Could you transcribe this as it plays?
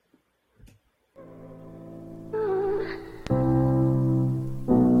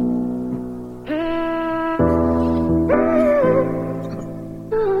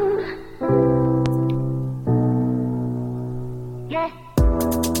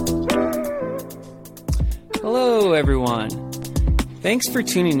Hello, everyone. Thanks for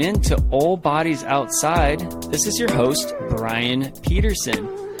tuning in to All Bodies Outside. This is your host, Brian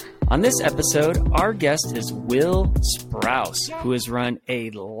Peterson. On this episode, our guest is Will Sprouse, who has run a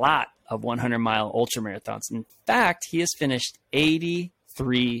lot of 100-mile ultramarathons. In fact, he has finished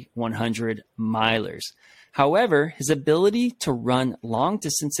 83 100-milers. However, his ability to run long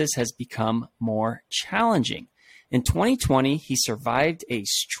distances has become more challenging. In 2020, he survived a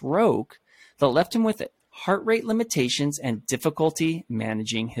stroke that left him with heart rate limitations and difficulty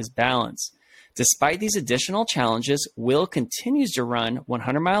managing his balance. Despite these additional challenges, Will continues to run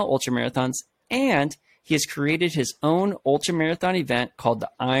 100-mile ultramarathons, and he has created his own ultramarathon event called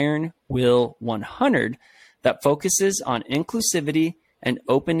the Iron Will 100 that focuses on inclusivity and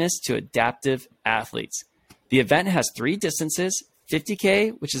openness to adaptive athletes. The event has 3 distances,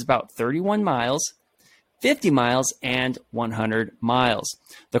 50K, which is about 31 miles, 50 miles, and 100 miles.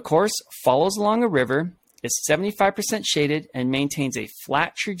 The course follows along a river, is 75% shaded, and maintains a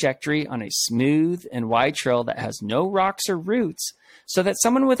flat trajectory on a smooth and wide trail that has no rocks or roots, so that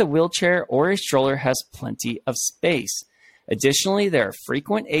someone with a wheelchair or a stroller has plenty of space. Additionally, there are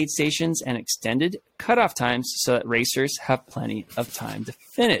frequent aid stations and extended cutoff times so that racers have plenty of time to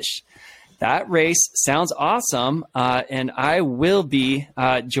finish. That race sounds awesome, and I will be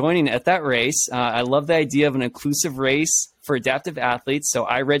joining at that race. I love the idea of an inclusive race for adaptive athletes, so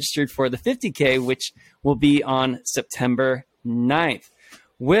I registered for the 50K, which will be on September 9th.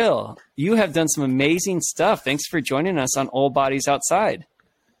 Will, you have done some amazing stuff. Thanks for joining us on All Bodies Outside.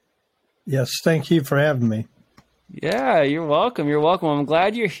 Yes, thank you for having me. Yeah, you're welcome. You're welcome. I'm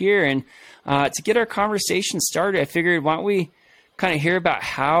glad you're here. And to get our conversation started, I figured, why don't we kind of hear about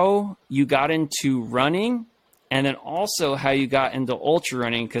how you got into running, and then also how you got into ultra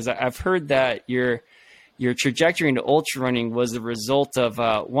running, because I've heard that your trajectory into ultra running was the result of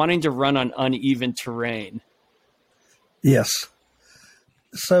wanting to run on uneven terrain. Yes.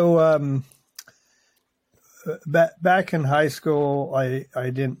 So back in high school,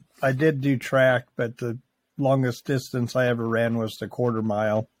 I did do track, but the longest distance I ever ran was the quarter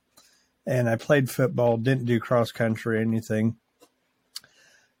mile, and I played football, didn't do cross country or anything.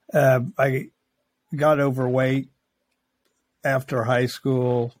 I got overweight after high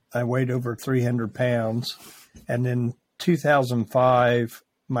school. I weighed over 300 pounds. And in 2005,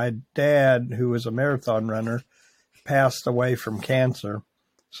 my dad, who was a marathon runner, passed away from cancer.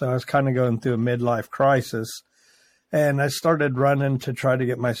 So I was kind of going through a midlife crisis. And I started running to try to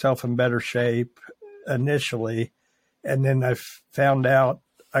get myself in better shape initially. And then I found out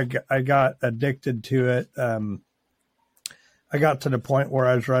I got addicted to it. I got to the point where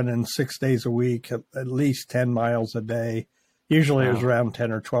I was running 6 days a week, at least 10 miles a day. Usually it was around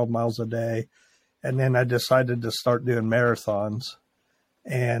 10 or 12 miles a day. And then I decided to start doing marathons.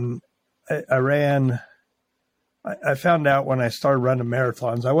 And I found out when I started running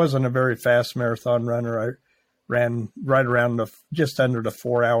marathons, I wasn't a very fast marathon runner. I ran right around just under the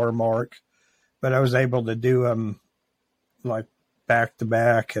 4-hour mark, but I was able to do them like back to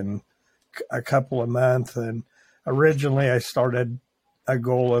back and a couple a month. And originally, I started a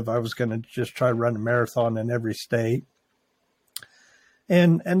goal of I was going to just try to run a marathon in every state.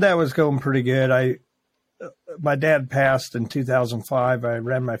 And that was going pretty good. My dad passed in 2005. I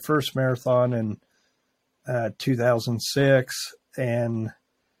ran my first marathon in 2006. And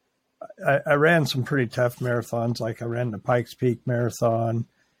I ran some pretty tough marathons, like I ran the Pikes Peak Marathon.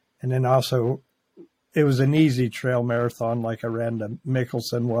 And then also, it was an easy trail marathon, like I ran the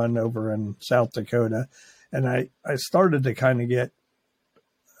Mickelson one over in South Dakota. And I started to kind of get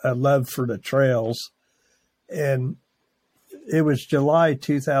a love for the trails. And it was July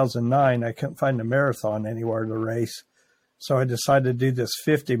 2009. I couldn't find a marathon anywhere to race. So I decided to do this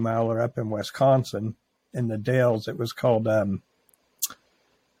 50-miler up in Wisconsin in the Dells. It was called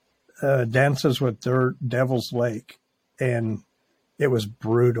Dances with Dirt, Devil's Lake. And it was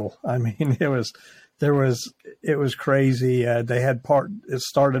brutal. I mean, it was crazy. It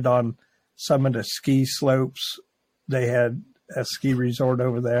started on some of the ski slopes. They had a ski resort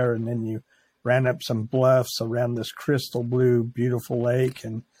over there, and then you ran up some bluffs around this crystal blue, beautiful lake.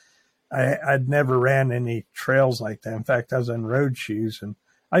 And I'd never ran any trails like that. In fact, I was in road shoes, and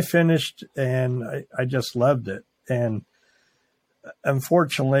I finished, and I just loved it. And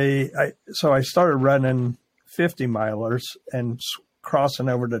unfortunately, so I started running 50-milers and crossing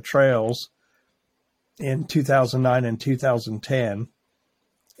over the trails in 2009 and 2010.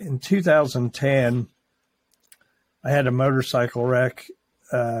 In 2010, I had a motorcycle wreck.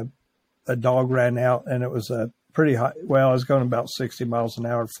 A dog ran out, and it was a pretty high. Well, I was going about 60 miles an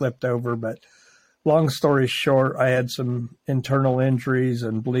hour, flipped over. But long story short, I had some internal injuries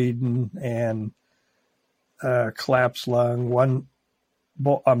and bleeding, and collapsed lung, one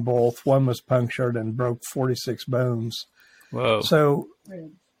on both. One was punctured and broke 46 bones. Whoa. So,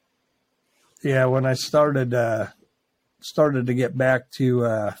 yeah, when I started to get back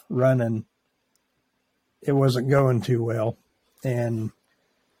to running, it wasn't going too well, and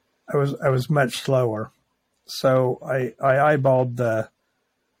I was much slower. So I eyeballed the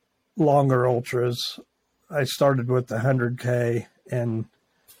longer ultras. I started with the 100K, and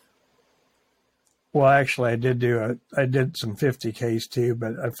well, actually, I did some 50Ks too,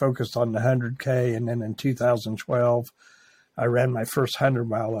 but I focused on the 100K, and then in 2012, I ran my first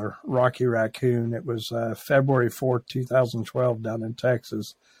 100-miler, Rocky Raccoon. It was February 4th, 2012, down in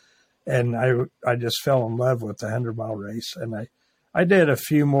Texas, and I just fell in love with the 100-mile race, and I did a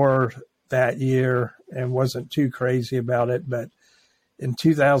few more that year and wasn't too crazy about it, but in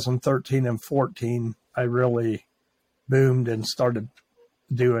 2013 and 14, I really boomed and started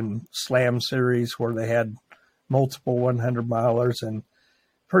doing slam series where they had multiple 100-milers, and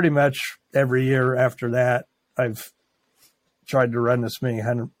pretty much every year after that, I've tried to run as many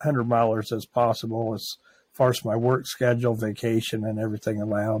 100-milers as possible as far as my work schedule, vacation, and everything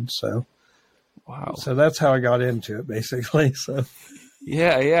allowed. So, wow. So that's how I got into it, basically. So,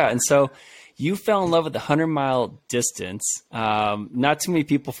 yeah. And so you fell in love with the 100-mile distance. Not too many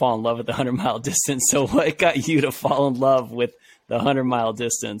people fall in love with the 100-mile distance. So what got you to fall in love with the 100-mile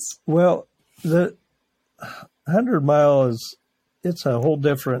distance? Well, the 100-mile it's a whole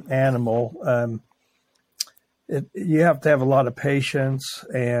different animal. You have to have a lot of patience,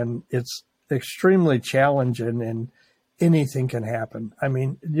 and it's extremely challenging, and anything can happen. I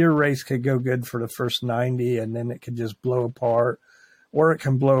mean, your race could go good for the first 90, and then it could just blow apart, or it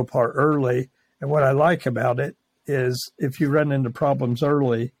can blow apart early. And what I like about it is if you run into problems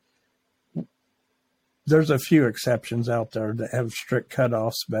early, there's a few exceptions out there that have strict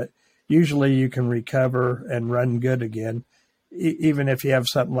cutoffs, but usually you can recover and run good again. Even if you have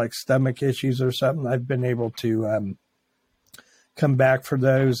something like stomach issues or something, I've been able to come back for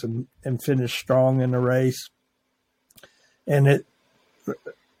those and finish strong in the race. And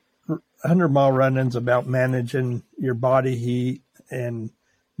 100-mile running's about managing your body heat and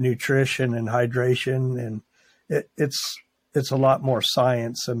nutrition and hydration, and it's a lot more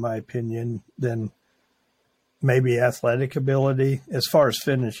science, in my opinion, than maybe athletic ability. As far as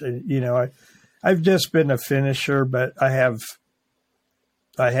finish, I've just been a finisher, but I have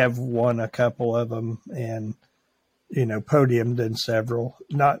won a couple of them, and podiumed in several.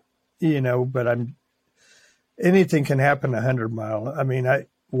 Not, but anything can happen 100-mile. I mean,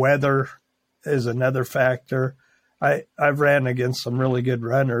 weather is another factor. I've ran against some really good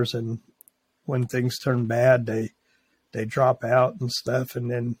runners, and when things turn bad, they drop out and stuff, and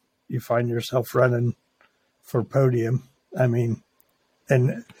then you find yourself running for podium. I mean,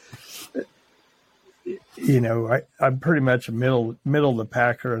 and I'm pretty much a middle of the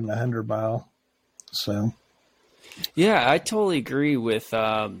packer in the 100-mile. So. Yeah, I totally agree with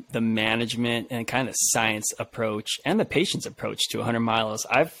the management and kind of science approach and the patience approach to 100 miles.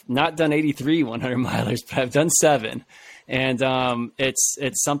 I've not done 83 100 milers, but I've done 7. And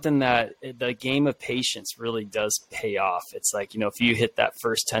it's something that the game of patience really does pay off. It's like, if you hit that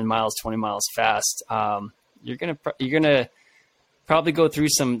first 10 miles, 20 miles fast, you're going to probably go through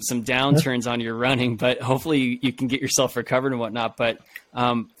some downturns on your running, but hopefully you can get yourself recovered and whatnot. But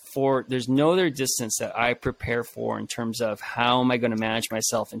there's no other distance that I prepare for in terms of how am I going to manage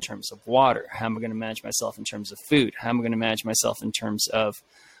myself in terms of water? How am I going to manage myself in terms of food? How am I going to manage myself in terms of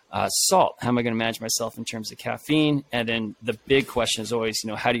salt? How am I going to manage myself in terms of caffeine? And then the big question is always,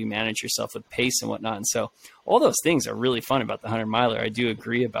 how do you manage yourself with pace and whatnot? And so all those things are really fun about the 100-miler. I do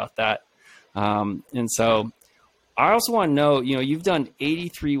agree about that. And so I also want to know, you've done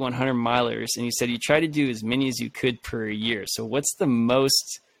 83 100-milers, and you said you try to do as many as you could per year. So what's the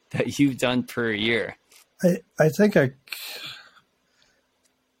most that you've done per year? I think it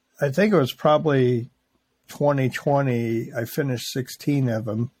was probably 2020. I finished 16 of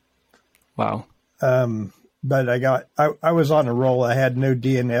them. Wow. But I was on a roll. I had no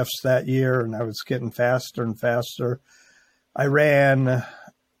DNFs that year, and I was getting faster and faster. I ran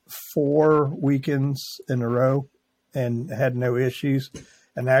 4 weekends in a row and had no issues,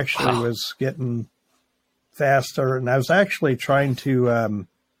 and actually was getting faster. And I was actually trying to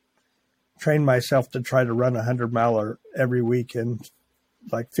train myself to try to run a 100-miler every weekend,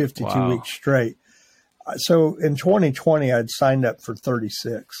 like 52 weeks straight. So in 2020, I'd signed up for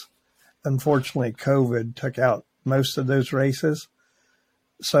 36. Unfortunately, COVID took out most of those races.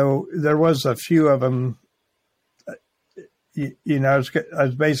 So there was a few of them. I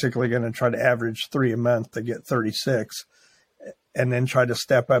was basically going to try to average 3 a month to get 36, and then try to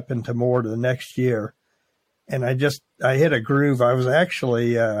step up into more the next year. And I hit a groove. I was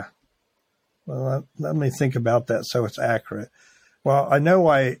actually, let me think about that so it's accurate. Well, I know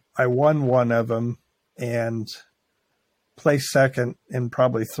I won one of them and placed second in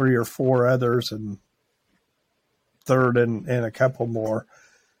probably 3 or 4 others and third in a couple more.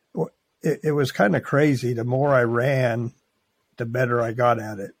 It was kind of crazy. The more I ran, the better I got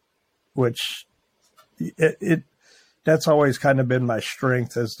at it, which that's always kind of been my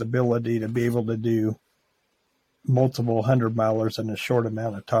strength, is the ability to be able to do multiple 100-milers in a short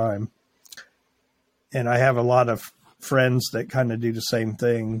amount of time. And I have a lot of friends that kind of do the same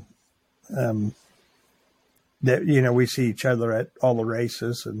thing. That, we see each other at all the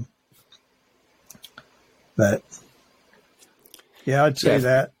races, but yeah, I'd say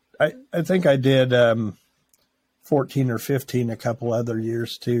that. I think I did 14 or 15 a couple other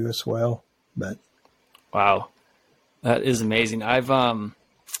years too as well. But wow, that is amazing. I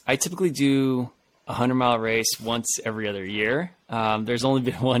typically do a 100-mile race once every other year. There's only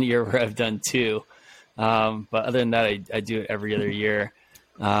been 1 year where I've done 2. But other than that, I do it every other year.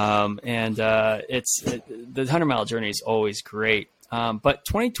 The 100-mile journey is always great. But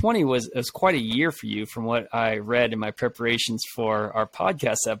 2020 was quite a year for you from what I read in my preparations for our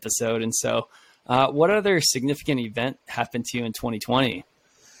podcast episode. And so, what other significant event happened to you in 2020?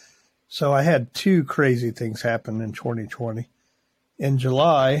 So I had 2 crazy things happen in 2020. In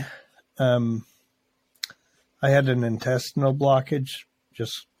July, I had an intestinal blockage,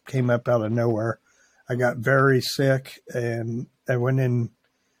 just came up out of nowhere. I got very sick, and when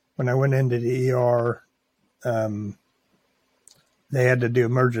I went into the ER, they had to do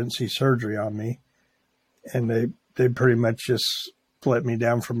emergency surgery on me, and they pretty much just split me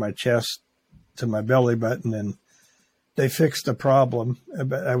down from my chest to my belly button, and they fixed the problem.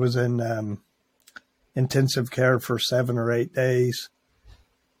 I was in intensive care for 7 or 8 days.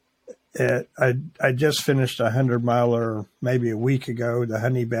 I just finished a 100-miler maybe a week ago, the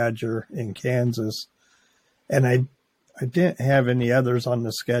Honey Badger in Kansas, and I didn't have any others on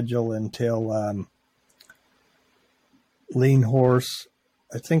the schedule until Lean Horse.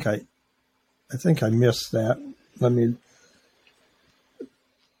 I think I missed that.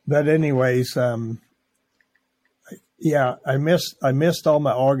 But anyways, I missed all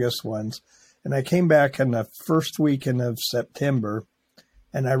my August ones, and I came back in the first weekend of September,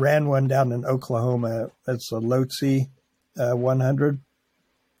 and I ran one down in Oklahoma. That's a Lhotse 100.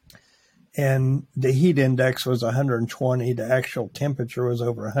 And the heat index was 120. The actual temperature was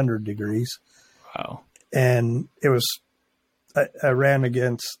over 100 degrees. Wow. And it was, I ran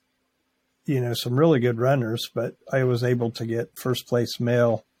against, some really good runners, but I was able to get first place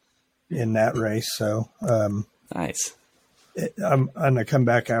male in that race. So, nice. I'm going to come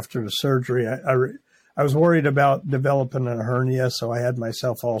back after the surgery. I was worried about developing a hernia, so I had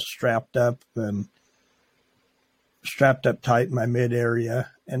myself all strapped up tight in my mid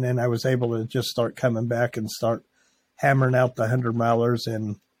area. And then I was able to just start coming back and start hammering out the 100-milers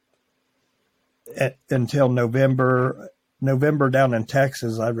until November down in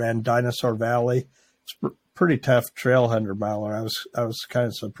Texas. I ran Dinosaur Valley. It's pretty tough trail 100-miler. I was kind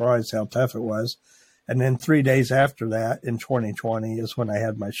of surprised how tough it was. And then 3 days after that in 2020 is when I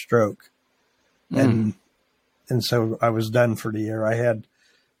had my stroke. And so I was done for the year. I had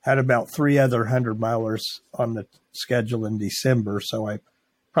about 3 other 100-milers on the schedule in December, so I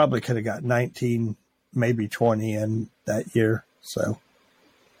probably could have got 19, maybe 20 in that year. So,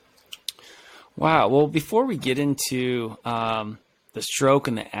 wow. Well, before we get into the stroke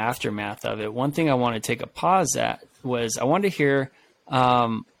and the aftermath of it, one thing I want to take a pause at was I wanted to hear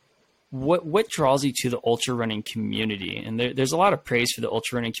what draws you to the ultra running community. And there's a lot of praise for the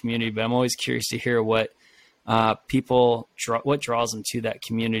ultra running community, but I'm always curious to hear what draws them to that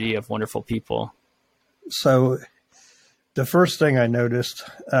community of wonderful people. So the first thing I noticed,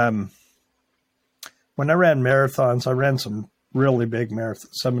 when I ran marathons, I ran some really big marathons,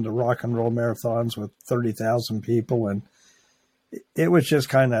 some of the rock and roll marathons with 30,000 people. And it was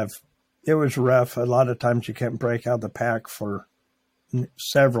just it was rough. A lot of times you can't break out the pack for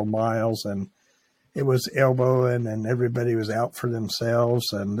several miles, and it was elbowing and everybody was out for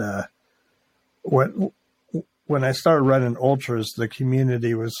themselves. And when I started running ultras, the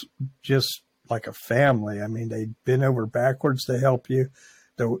community was just like a family. I mean, they'd been over backwards to help you.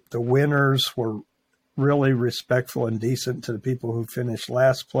 The winners were really respectful and decent to the people who finished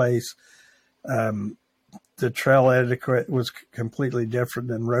last place. The trail etiquette was completely different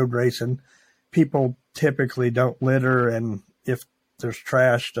than road racing. People typically don't litter, and if there's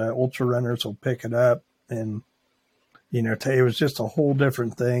trash, the ultra runners will pick it up. And, it was just a whole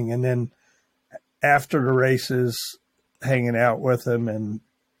different thing. And then after the races, hanging out with them and,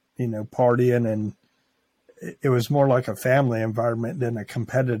 partying, and it was more like a family environment than a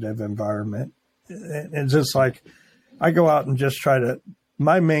competitive environment. It's just like I go out and just try to,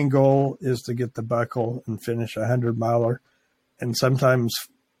 my main goal is to get the buckle and finish a 100-miler. And sometimes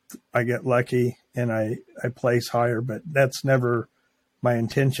I get lucky and I place higher, but that's never my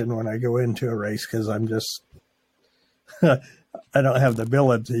intention when I go into a race, because I'm just, I don't have the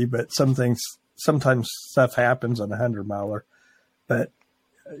ability, but sometimes stuff happens on a 100-miler. But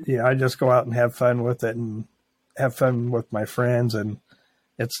yeah, I just go out and have fun with it and have fun with my friends. And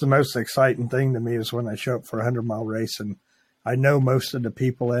it's the most exciting thing to me is when I show up for a 100-mile race and I know most of the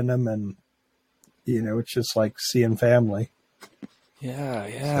people in them, and, it's just like seeing family.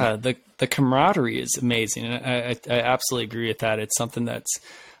 Yeah. So. The camaraderie is amazing. And I absolutely agree with that. It's something that's,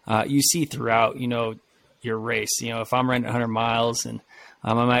 you see throughout, your race. If I'm running 100 miles and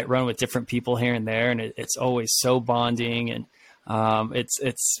I might run with different people here and there, and it's always so bonding. And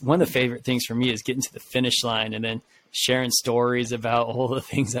it's one of the favorite things for me is getting to the finish line and then sharing stories about all the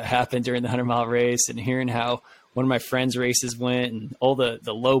things that happened during the 100-mile race and hearing how one of my friends' races went and all the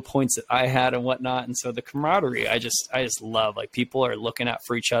low points that I had and whatnot. And so the camaraderie, I just love. Like, people are looking out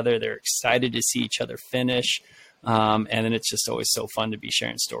for each other. They're excited to see each other finish. And then it's just always so fun to be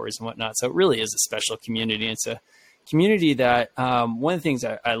sharing stories and whatnot. So it really is a special community. It's a community that one of the things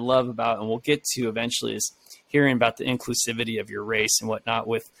I love about, and we'll get to eventually, is hearing about the inclusivity of your race and whatnot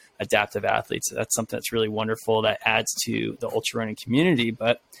with adaptive athletes. So that's something that's really wonderful that adds to the ultra running community.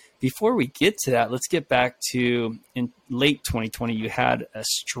 But before we get to that, let's get back to in late 2020, you had a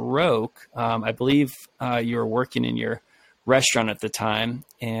stroke. I believe you were working in your restaurant at the time.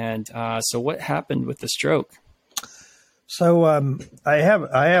 And so what happened with the stroke? So I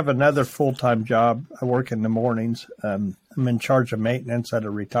have another full-time job. I work in the mornings. I'm in charge of maintenance at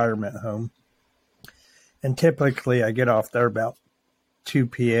a retirement home. And typically I get off there about 2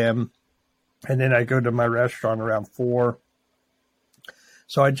 p.m. and then I go to my restaurant around 4.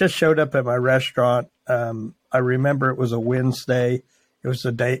 So I just showed up at my restaurant. I remember it was a Wednesday. It was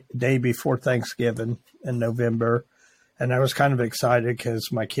the day before Thanksgiving in November. And I was kind of excited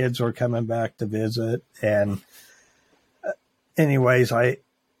because my kids were coming back to visit. And anyways, I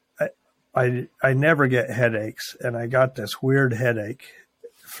never get headaches. And I got this weird headache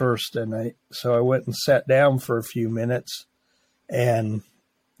first. So I went and sat down for a few minutes and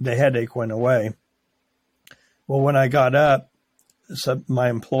the headache went away. Well, when I got up, my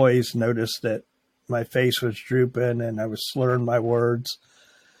employees noticed that my face was drooping and I was slurring my words.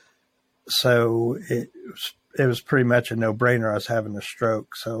 So it was pretty much a no-brainer. I was having a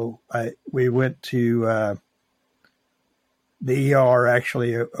stroke. So we went to the ER,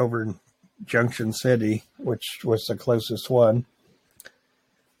 actually over in Junction City, which was the closest one.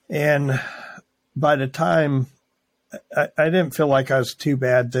 And by the time, I didn't feel like I was too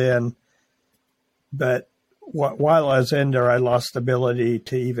bad then, but while I was in there, I lost the ability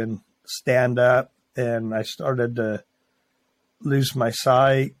to even stand up, and I started to lose my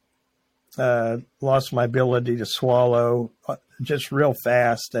sight, lost my ability to swallow just real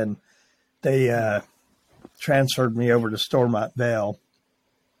fast, and they transferred me over to Stormont Vale.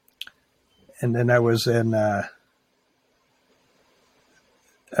 And then I was in, I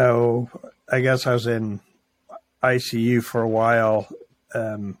guess I was in ICU for a while.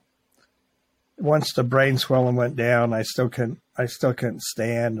 Once the brain swelling went down, I still couldn't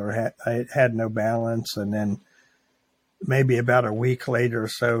stand, or I had no balance. And then maybe about a week later or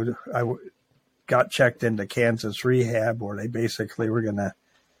so, I got checked into Kansas rehab, where they basically were going to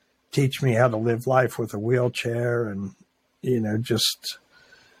teach me how to live life with a wheelchair and, just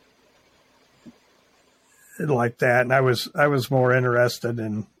like that. And I was more interested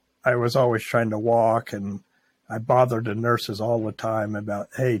in, I was always trying to walk, and I bothered the nurses all the time about,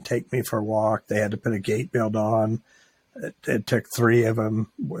 hey, take me for a walk. They had to put a gait belt on. It took 3 of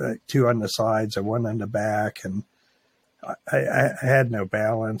them, 2 on the sides and 1 on the back. And I had no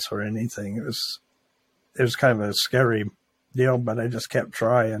balance or anything. It was kind of a scary deal, but I just kept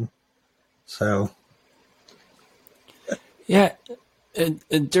trying. So. Yeah.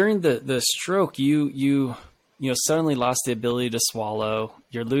 And during the stroke, you suddenly lost the ability to swallow.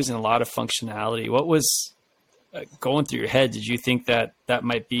 You're losing a lot of functionality. What was going through your head? Did you think that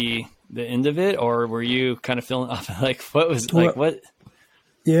might be the end of it, or were you kind of feeling like what was like what?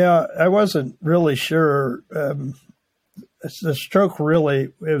 Yeah, I wasn't really sure. The stroke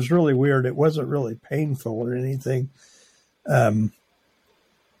it was really weird. It wasn't really painful or anything. But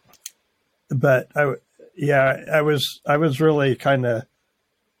I was really kind of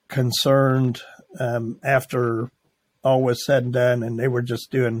concerned after all was said and done, and they were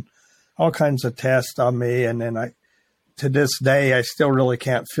just doing all kinds of tests on me. And then to this day, I still really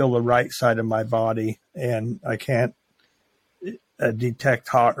can't feel the right side of my body, and I can't detect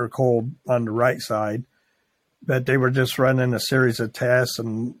hot or cold on the right side. But they were just running a series of tests,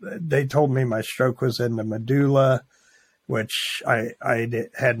 and they told me my stroke was in the medulla, which I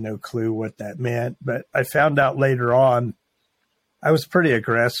had no clue what that meant. But I found out later on I was pretty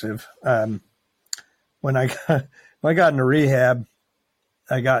aggressive. When I got into rehab,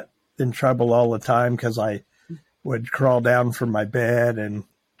 I got in trouble all the time because I would crawl down from my bed and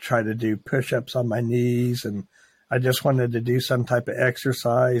try to do push-ups on my knees, and I just wanted to do some type of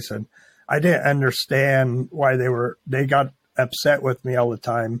exercise, and I didn't understand why they got upset with me all the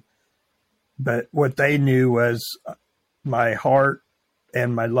time. But what they knew was my heart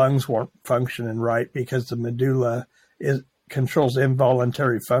and my lungs weren't functioning right, because the medulla controls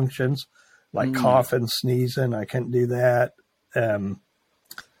involuntary functions like coughing, sneezing. I couldn't do that.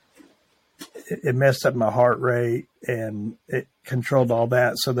 It messed up my heart rate, and it controlled all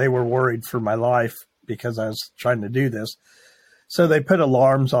that. So they were worried for my life because I was trying to do this. So they put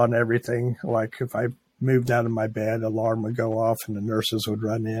alarms on everything. Like if I moved out of my bed, alarm would go off and the nurses would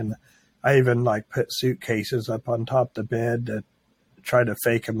run in. I even put suitcases up on top of the bed to try to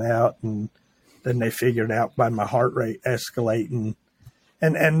fake them out. And then they figured out by my heart rate escalating.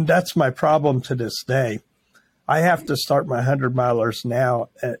 And that's my problem to this day. I have to start my 100-milers now.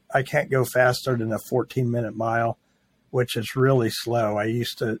 I can't go faster than a 14-minute mile, which is really slow. I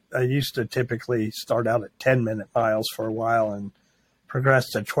used to typically start out at 10-minute miles for a while and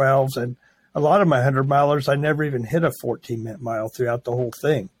progress to 12s. And a lot of my 100-milers, I never even hit a 14-minute mile throughout the whole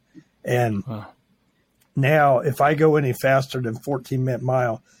thing. And now if I go any faster than 14-minute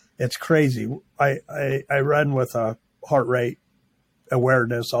mile, it's crazy. I run with a heart rate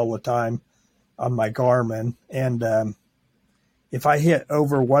awareness all the time on my Garmin. And if I hit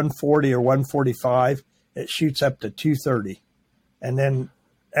over 140 or 145, it shoots up to 230. And then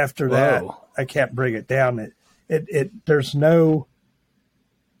after that, I can't bring it down. There's no,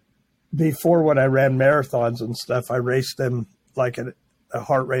 before when I ran marathons and stuff, I raced them like a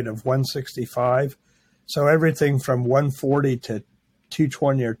heart rate of 165. So everything from 140 to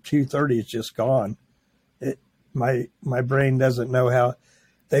 220 or 230 is just gone. My brain doesn't know how.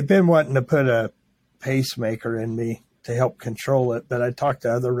 They've been wanting to put a pacemaker in me to help control it, but I talked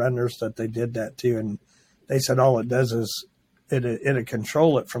to other runners that they did that too, and they said all it does is it'll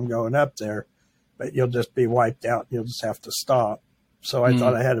control it from going up there, but you'll just be wiped out. You'll just have to stop. So I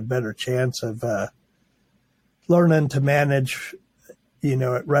thought I had a better chance of learning to manage,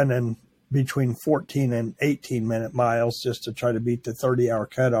 at running between 14 and 18-minute miles just to try to beat the 30-hour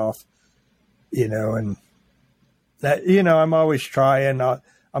cutoff, and that, I'm always trying.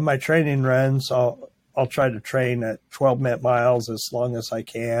 On my training runs, I'll try to train at 12-minute miles as long as I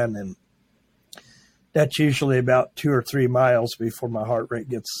can, and that's usually about 2 or 3 miles before my heart rate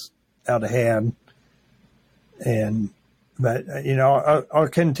gets out of hand. But I'll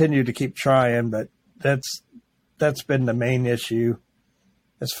continue to keep trying, but that's been the main issue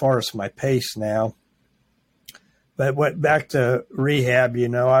as far as my pace now. But back to rehab,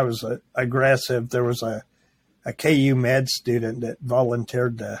 I was aggressive. There was a KU med student that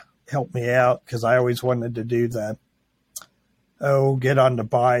volunteered to help me out because I always wanted to do get on the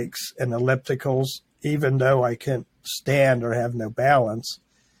bikes and ellipticals, even though I couldn't stand or have no balance.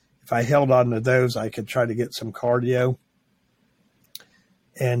 If I held on to those, I could try to get some cardio.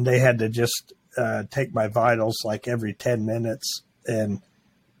 And they had to just take my vitals like every 10 minutes. And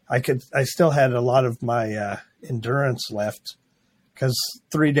I still had a lot of my endurance left, because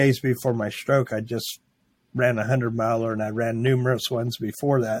 3 days before my stroke, I just ran a 100-miler, and I ran numerous ones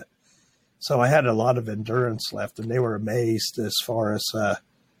before that. So I had a lot of endurance left, and they were amazed as far as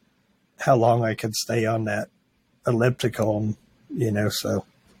how long I could stay on that elliptical, so.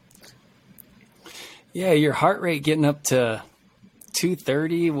 Yeah, your heart rate getting up to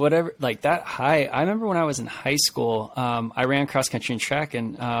 230, whatever, like that high. I remember when I was in high school, I ran cross country and track,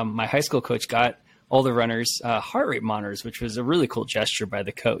 and my high school coach got all the runners heart rate monitors, which was a really cool gesture by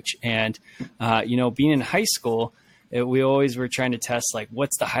the coach. And, being in high school, we always were trying to test, like,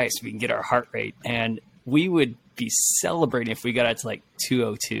 what's the highest we can get our heart rate. And we would be celebrating if we got out to like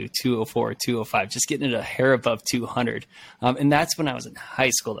 202, 204, 205, just getting it a hair above 200. And that's when I was in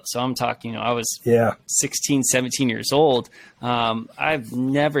high school, though. So I'm talking, I was 16, 17 years old. I've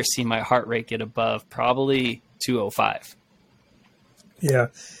never seen my heart rate get above probably 205. Yeah.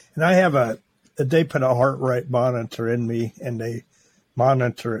 And I have they put a heart rate monitor in me, and they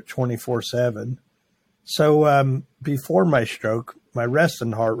monitor it 24/7. So before my stroke, my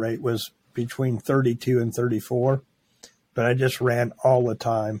resting heart rate was between 32 and 34, but I just ran all the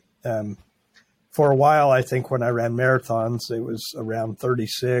time. for a while, I think when I ran marathons, it was around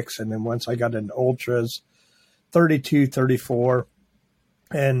 36. And then once I got into ultras, 32, 34.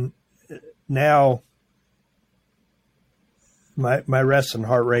 And now my resting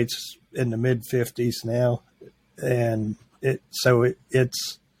heart rate's in the mid 50s now. And it's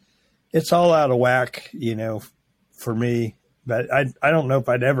all out of whack, for me. But I don't know if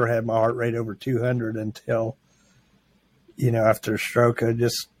I'd ever had my heart rate over 200 until, after a stroke.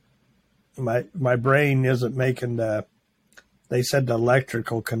 My brain isn't making they said the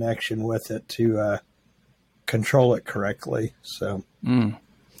electrical connection with it to control it correctly. So,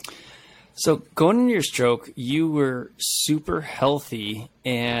 So going into your stroke, you were super healthy,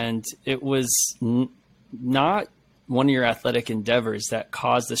 and it was not one of your athletic endeavors that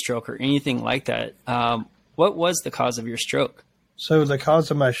caused the stroke or anything like that. What was the cause of your stroke? So the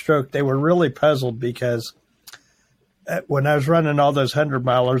cause of my stroke, they were really puzzled because when I was running all those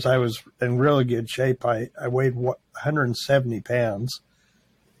 100-milers, I was in really good shape. I weighed 170 pounds,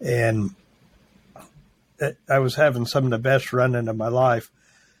 and I was having some of the best running of my life.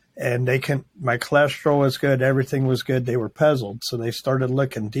 And my cholesterol was good. Everything was good. They were puzzled. So they started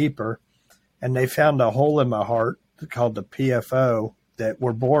looking deeper, and they found a hole in my heart called the PFO that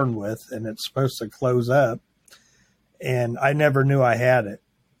we're born with, and it's supposed to close up. And I never knew I had it.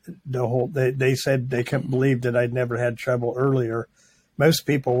 They said they couldn't believe that I'd never had trouble earlier. Most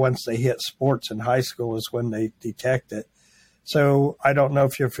people, once they hit sports in high school, is when they detect it. So I don't know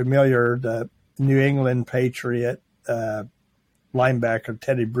if you're familiar, the New England Patriot linebacker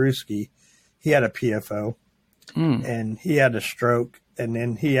Teddy Bruschi, he had a PFO, and he had a stroke. And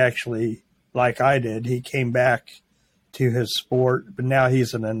then he actually, like I did, he came back to his sport, but now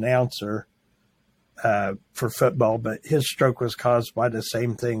he's an announcer for football. But his stroke was caused by the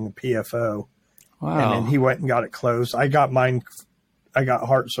same thing, PFO. Wow. And then he went and got it closed. I got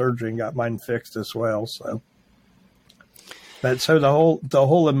heart surgery and got mine fixed as well. So, but so the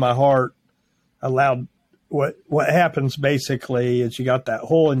hole in my heart allowed what happens basically is you got that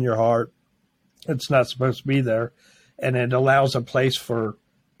hole in your heart. It's not supposed to be there, and it allows a place for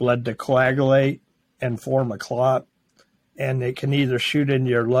blood to coagulate and form a clot, and it can either shoot into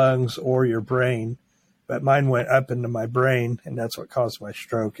your lungs or your brain. But mine went up into my brain, and that's what caused my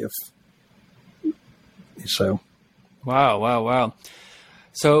stroke. Wow.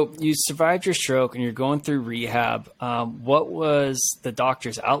 So you survived your stroke and you're going through rehab. What was the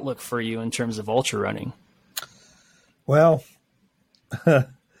doctor's outlook for you in terms of ultra running? Well,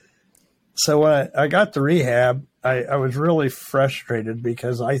 so when I got to rehab, I was really frustrated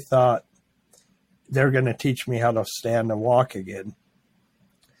because I thought they're going to teach me how to stand and walk again.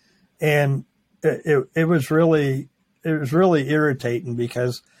 And it was really irritating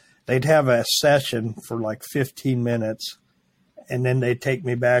because they'd have a session for like 15 minutes, and then they'd take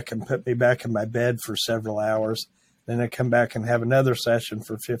me back and put me back in my bed for several hours. Then I'd come back and have another session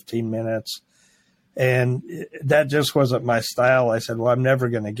for 15 minutes. And that just wasn't my style. I said, well, I'm never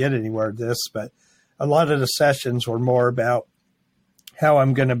going to get anywhere with this. But a lot of the sessions were more about how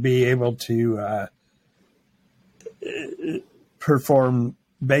I'm going to be able to perform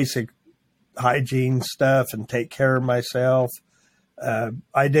basic hygiene stuff and take care of myself.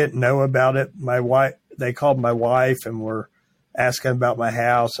 I didn't know about it. They called my wife and were asking about my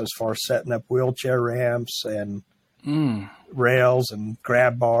house as far as setting up wheelchair ramps and rails and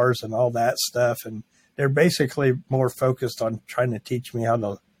grab bars and all that stuff. And they're basically more focused on trying to teach me how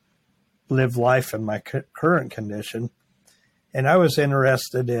to live life in my current condition. And I was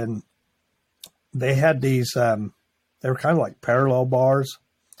interested in, they had these, they were kind of like parallel bars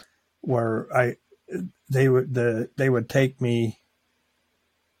where they would take me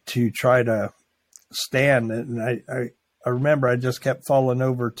to try to stand. And I remember I just kept falling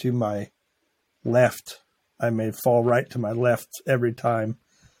over to my left. I may fall right to my left every time.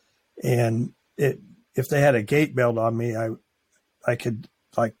 And if they had a gait belt on me, I could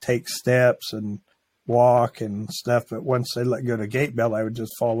like take steps and walk and stuff. But once they let go of the gait belt, I would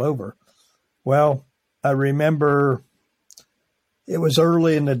just fall over. Well, I remember it was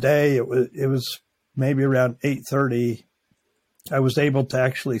early in the day. It was maybe around 8:30. I was able to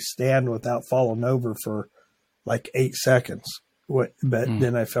actually stand without falling over for like 8 seconds. But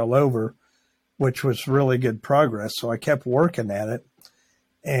then I fell over, which was really good progress. So I kept working at it,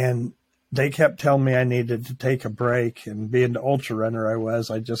 and they kept telling me I needed to take a break. And being the ultra runner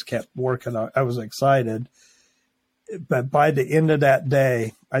I just kept working on. I was excited. But by the end of that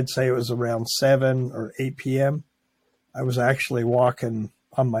day, I'd say it was around 7 or 8 p.m., I was actually walking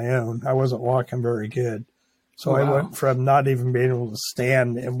on my own. I wasn't walking very good. So I went from not even being able to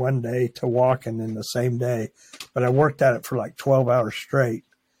stand in one day to walking in the same day. But I worked at it for like 12 hours straight.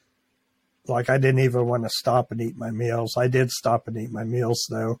 like I didn't even want to stop and eat my meals. I did stop and eat my meals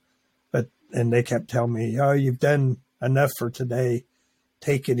though, and they kept telling me, "Oh, you've done enough for today.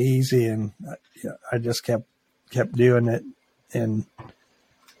 Take it easy." And I just kept doing it. And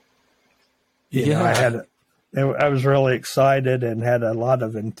you know, I was really excited and had a lot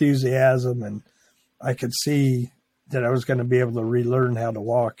of enthusiasm, and I could see that I was going to be able to relearn how to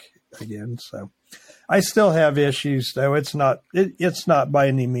walk again. So I still have issues though. It's not by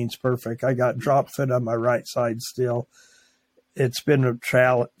any means perfect. I got drop foot on my right side still. It's been a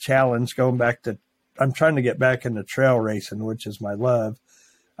challenge going back to, I'm trying to get back into trail racing, which is my love.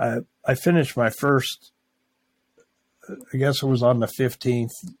 I finished my first, I guess it was on the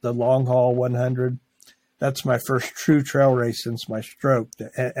 15th, the long haul 100. That's my first true trail race since my stroke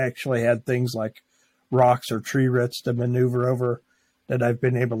that actually had things like rocks or tree roots to maneuver over that I've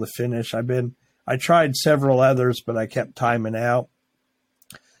been able to finish. I tried several others, but I kept timing out.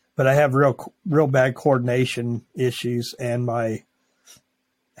 But I have real bad coordination issues, and my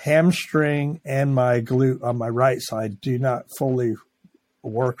hamstring and my glute on my right side do not fully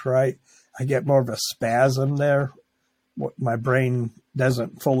work right. I get more of a spasm there. My brain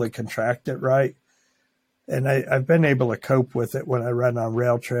doesn't fully contract it right. And I've been able to cope with it when I run on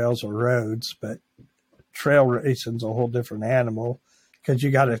rail trails or roads, but trail racing's a whole different animal because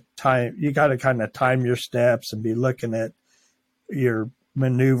you got to kind of time your steps and be looking at your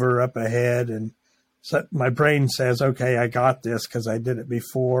maneuver up ahead. And so my brain says, okay, I got this because I did it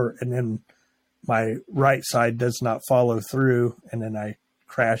before. And then my right side does not follow through, and then I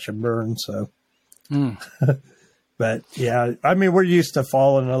crash and burn. So, but yeah, I mean, we're used to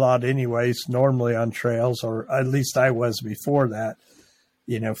falling a lot anyways, normally on trails, or at least I was before that,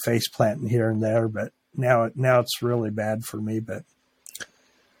 face planting here and there, but now it's really bad for me, but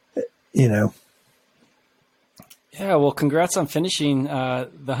Yeah, well, congrats on finishing the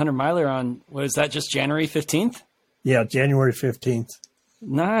 100-miler on, was that just January 15th? Yeah, January 15th.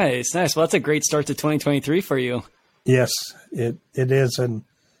 Nice. Well, that's a great start to 2023 for you. Yes, it is. And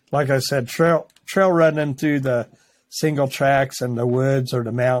like I said, trail running through the single tracks and the woods or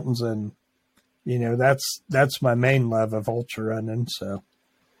the mountains, and that's my main love of ultra running. So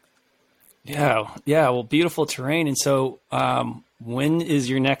yeah, well, beautiful terrain. And so when is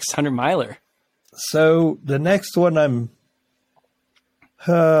your next 100-miler? So the next one I'm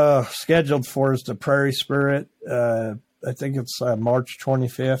scheduled for is the Prairie Spirit. I think it's March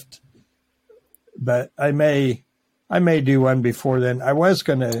 25th, but I may do one before then. I was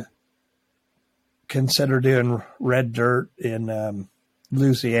going to consider doing Red Dirt in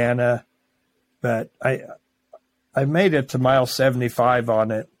Louisiana, but I made it to mile 75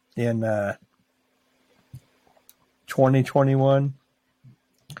 on it in 2021,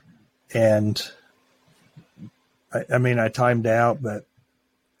 and I mean, I timed out, but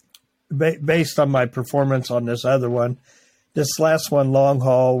based on my performance on this other one, this last one, long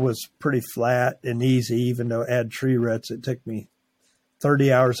haul, was pretty flat and easy, even though it had tree roots. It took me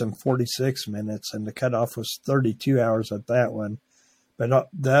 30 hours and 46 minutes, and the cutoff was 32 hours at that one. But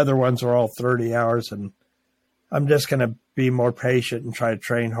the other ones were all 30 hours, and I'm just going to be more patient and try to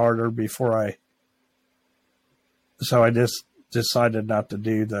train harder so I just decided not to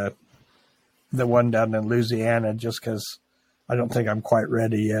do the one down in Louisiana just because I don't think I'm quite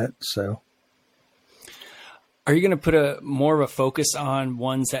ready yet. So, are you going to put more of a focus on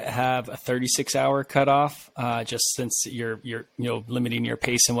ones that have a 36-hour cutoff, just since you're limiting your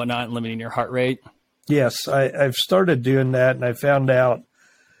pace and whatnot, and limiting your heart rate? Yes, I've started doing that, and I found out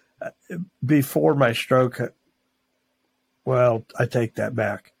before my stroke. Well, I take that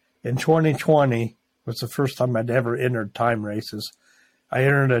back. In 2020 was the first time I'd ever entered time races. I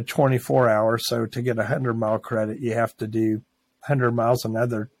entered a 24-hour, so to get a 100-mile credit, you have to do 100 miles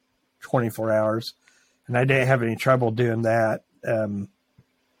another 24 hours. And I didn't have any trouble doing that.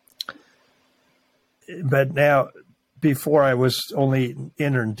 But now, before I was only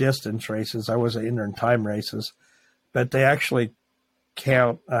entering distance races, I wasn't entering time races. But they actually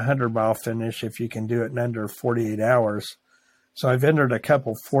count a 100-mile finish if you can do it in under 48 hours. So I've entered a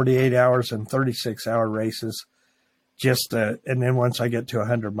couple 48 hours and 36-hour races. And then once I get to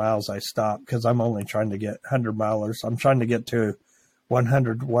 100 miles, I stop because I'm only trying to get 100 milers. I'm trying to get to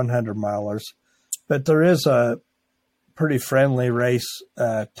 100 milers. But there is a pretty friendly race,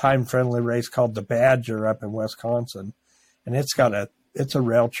 time-friendly race called the Badger up in Wisconsin. And it's a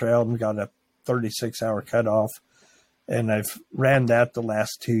rail trail and got a 36-hour cutoff. And I've ran that the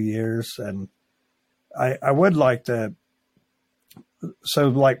last 2 years. And I would like to, so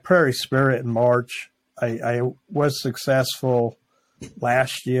like Prairie Spirit in March, I was successful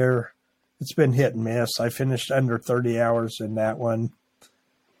last year. It's been hit and miss. I finished under 30 hours in that one.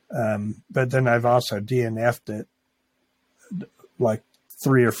 But then I've also DNF'd it like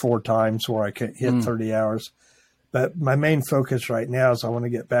 3 or 4 times where I could hit 30 hours. But my main focus right now is I want to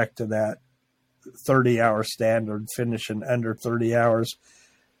get back to that 30-hour standard, finishing under 30 hours,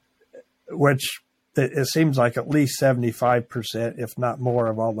 which it seems like at least 75%, if not more,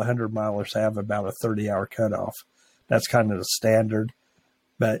 of all the 100-milers have about a 30-hour cutoff. That's kind of the standard.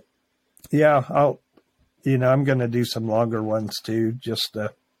 But yeah, I'm going to do some longer ones too, just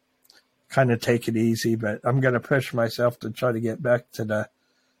to kind of take it easy. But I'm going to push myself to try to get back to the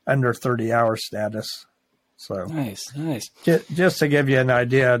under 30-hour status. So nice. Just to give you an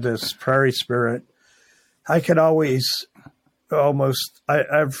idea, this Prairie Spirit, I could always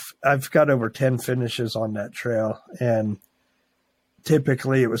I've got over 10 finishes on that trail, and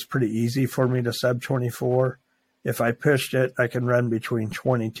typically it was pretty easy for me to sub 24. If I pushed it, I can run between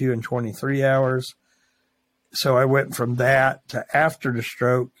 22 and 23 hours. So I went from that to after the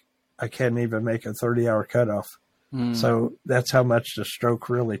stroke, I can't even make a 30-hour cutoff. So that's how much the stroke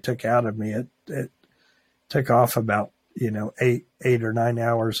really took out of me. It took off about, 8 or 9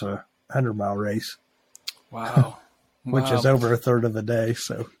 hours a 100-mile race. Wow. Which is over a third of the day.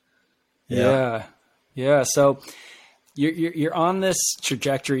 So, yeah. So you're on this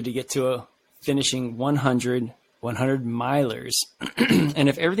trajectory to get to finishing 100 milers. And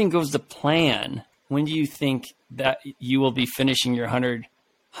if everything goes to plan, when do you think that you will be finishing your 100th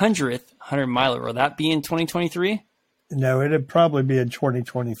 100 miler? Will that be in 2023? No, it'd probably be in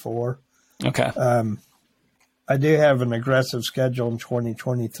 2024. Okay. I do have an aggressive schedule in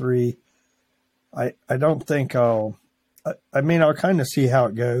 2023. I don't think I'll kind of see how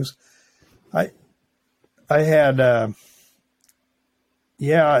it goes. I had,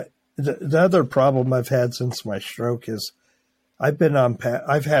 the other problem I've had since my stroke is I've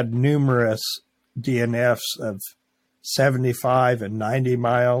had numerous DNFs of 75 and 90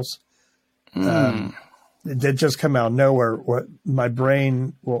 miles. That just come out of nowhere. What my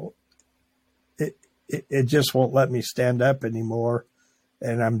brain it just won't let me stand up anymore,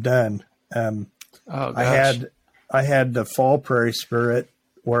 and I'm done. I had the Fall Prairie Spirit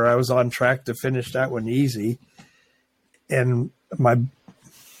where I was on track to finish that one easy, and my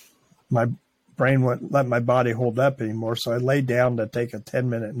brain wouldn't let my body hold up anymore. So I laid down to take a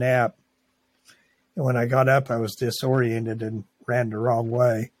 10-minute nap. And when I got up, I was disoriented and ran the wrong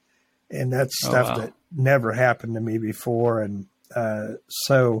way. And that's stuff that never happened to me before. And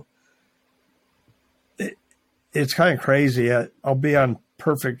so it's kind of crazy. I'll be on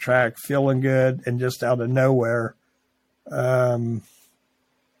perfect track, feeling good, and just out of nowhere, I'm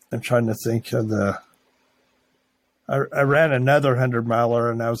trying to think of I ran another 100-miler,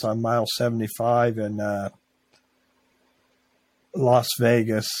 and I was on mile 75 in Las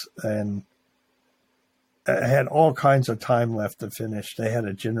Vegas, and I had all kinds of time left to finish. They had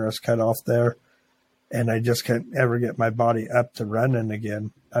a generous cutoff there, and I just couldn't ever get my body up to running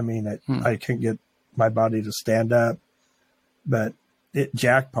again. I mean, I couldn't get my body to stand up, but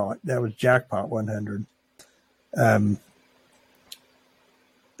jackpot. That was jackpot 100.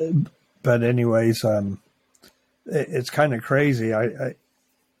 But anyways, it's kind of crazy. I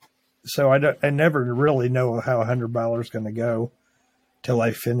never really know how a 100-miler is going to go till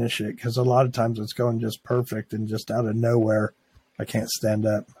I finish it, because a lot of times it's going just perfect, and just out of nowhere, I can't stand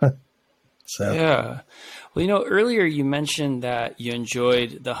up. So yeah. Well, earlier you mentioned that you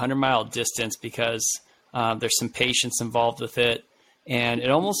enjoyed the 100-mile distance because there's some patience involved with it, and it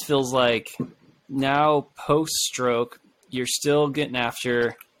almost feels like now post-stroke you're still getting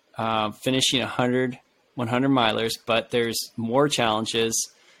after finishing 100 milers, but there's more challenges.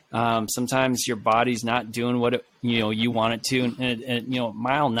 Sometimes your body's not doing what you want it to, and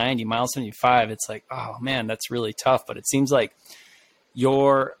mile 90, mile 75, it's like, oh man, that's really tough. But it seems like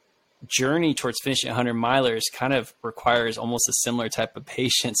your journey towards finishing 100 milers kind of requires almost a similar type of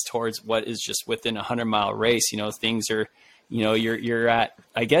patience towards what is just within a 100-mile race. Things are, you're at,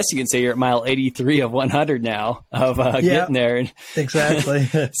 I guess you can say you're at mile 83 of 100 now of getting there. And exactly.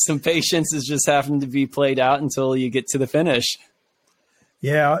 Some patience is just having to be played out until you get to the finish.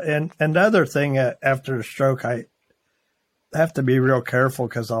 Yeah. And the other thing, after the stroke, I have to be real careful,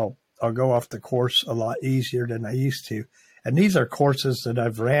 because I'll go off the course a lot easier than I used to. And these are courses that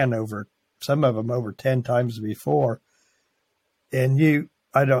I've ran some of them over 10 times before. And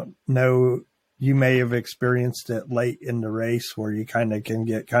I don't know, you may have experienced it late in the race where you kind of can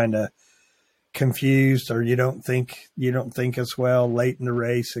get kind of confused, or you don't think as well late in the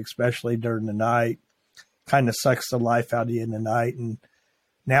race, especially during the night. Kind of sucks the life out of you in the night. And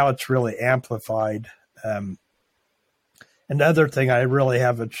now it's really amplified. And the other thing I really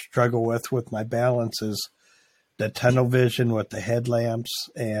have a struggle with my balance is the tunnel vision with the headlamps,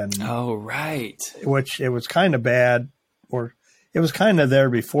 and oh, right, which it was kind of bad, or it was kind of there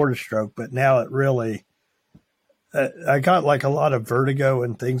before the stroke, but now it really, I got like a lot of vertigo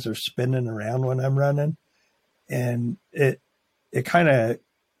and things are spinning around when I'm running, and it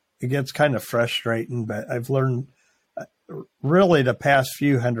gets kind of frustrating, but I've learned really the past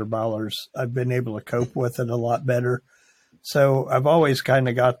few 100 milers, I've been able to cope with it a lot better. So I've always kind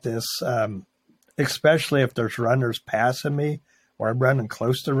of got this, especially if there's runners passing me or I'm running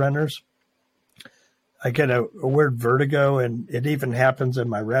close to runners, I get a weird vertigo, and it even happens in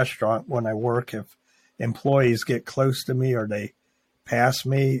my restaurant when I work. If employees get close to me or they pass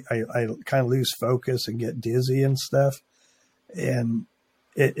me, I kind of lose focus and get dizzy and stuff. And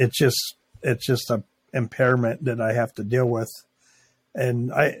it's just a impairment that I have to deal with.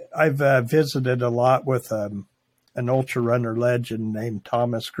 And I've visited a lot with an ultra runner legend named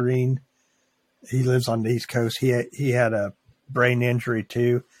Thomas Green. He lives on the East Coast. He had a brain injury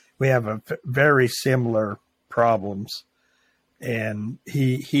too. We have a very similar problems. And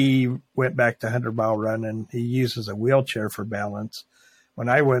he went back to 100-mile running. He uses a wheelchair for balance. When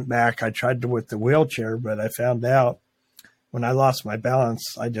I went back, I tried to with the wheelchair, but I found out when I lost my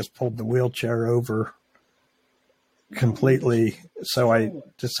balance, I just pulled the wheelchair over completely. So I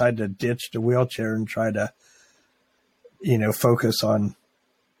decided to ditch the wheelchair and try to, focus on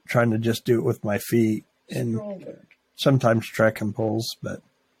trying to just do it with my feet and sometimes trekking poles, but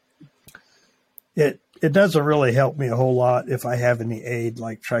it doesn't really help me a whole lot if I have any aid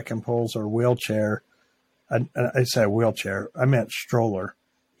like trekking poles or wheelchair. I said wheelchair. I meant stroller.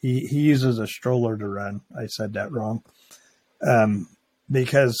 He uses a stroller to run. I said that wrong.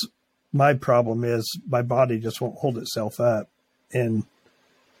 Because my problem is my body just won't hold itself up. And,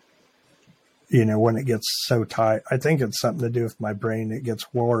 when it gets so tight, I think it's something to do with my brain. It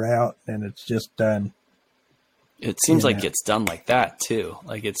gets wore out and it's just done. It seems like it's done like that too.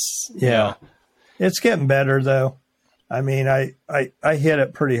 Like it's, yeah, it's getting better though. I mean, I hit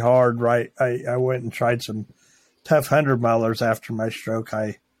it pretty hard, right? I went and tried some tough 100-milers after my stroke.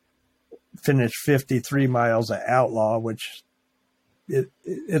 I finished 53 miles at Outlaw, which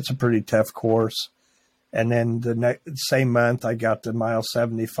it's a pretty tough course. And then the same month, I got to mile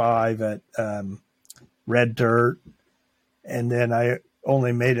 75 at Red Dirt. And then I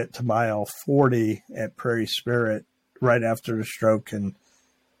only made it to mile 40 at Prairie Spirit right after the stroke. And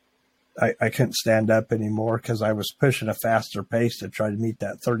I couldn't stand up anymore because I was pushing a faster pace to try to meet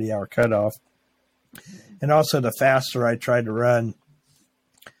that 30-hour cutoff. And also the faster I tried to run,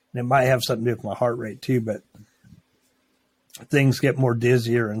 and it might have something to do with my heart rate too, but things get more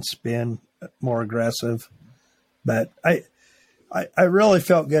dizzier and spin more aggressive. But I really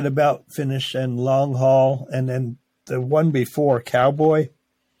felt good about finishing Long Haul. And then the one before Cowboy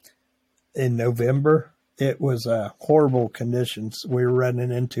in November, it was horrible conditions. We were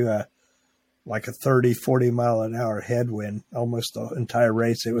running into a 30, 40 mile an hour headwind almost the entire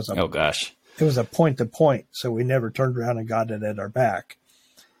race. It was oh gosh. It was a point to point. So we never turned around and got it at our back.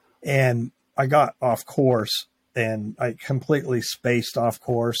 And I got off course and I completely spaced off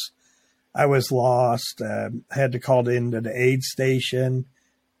course. I was lost. Had to call into the aid station.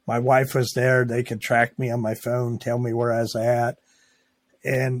 My wife was there. They could track me on my phone, tell me where I was at.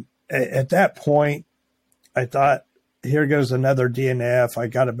 And at that point, I thought, here goes another DNF. I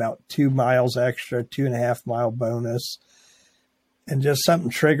got about 2 miles extra, 2.5 mile bonus. And just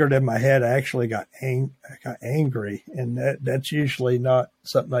something triggered in my head. I actually got angry. And that's usually not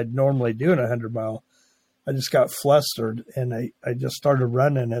something I'd normally do in a 100-mile. I just got flustered and I just started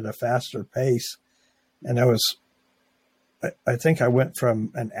running at a faster pace. And I think I went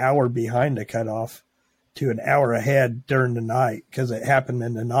from an hour behind the cutoff to an hour ahead during the night because it happened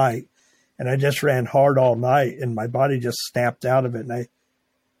in the night. And I just ran hard all night and my body just snapped out of it. And I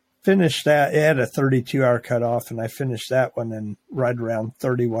finished that. It had a 32-hour cutoff and I finished that one in right around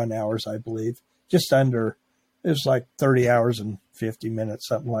 31 hours, I believe. Just under, it was like 30 hours and 50 minutes,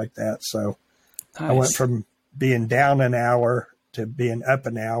 something like that. So nice. I went from being down an hour to being up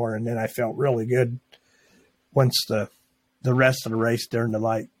an hour. And then I felt really good once the rest of the race during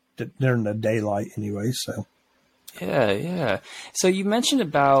the daylight anyway. So. Yeah. So you mentioned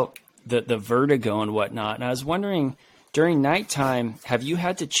about the vertigo and whatnot. And I was wondering, during nighttime, have you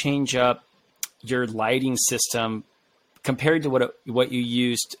had to change up your lighting system compared to what you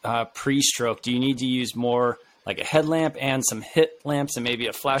used pre-stroke? Do you need to use more like a headlamp and some hit lamps and maybe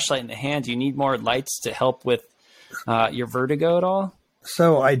a flashlight in the hand? Do you need more lights to help with your vertigo at all?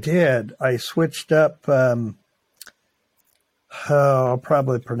 So I did. I switched up. I'll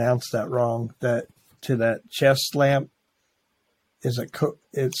probably pronounce that wrong. To that chest lamp.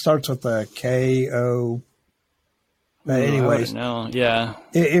 It starts with a KO. But anyways, no, yeah,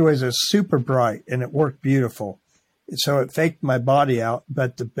 it was a super bright and it worked beautiful. So it faked my body out.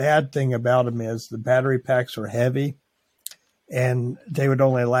 But the bad thing about them is the battery packs were heavy and they would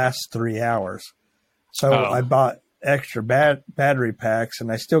only last 3 hours. So I bought extra battery packs,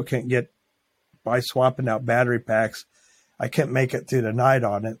 and I still couldn't get, by swapping out battery packs, I couldn't make it through the night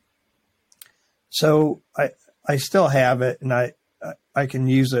on it. So I still have it, and I can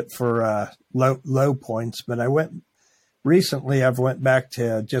use it for low points. But I've went back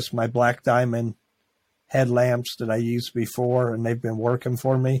to just my Black Diamond headlamps that I used before, and they've been working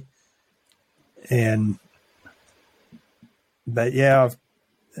for me. But yeah,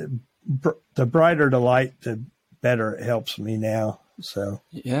 the brighter the light, the better it helps me now. So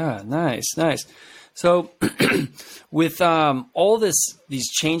yeah, nice. So with all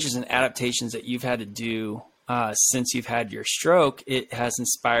these changes and adaptations that you've had to do since you've had your stroke, it has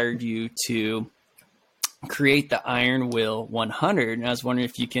inspired you to create the Iron Will 100. And I was wondering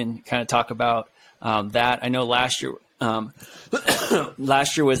if you can kind of talk about that. I know last year was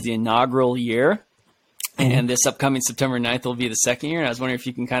the inaugural year, and this upcoming September 9th will be the second year. And I was wondering if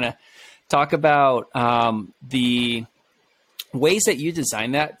you can kind of talk about the ways that you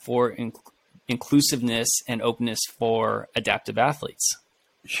design that for inclusiveness and openness for adaptive athletes.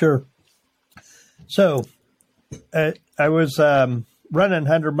 Sure. So I was running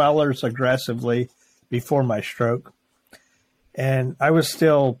 100-milers aggressively before my stroke, and I was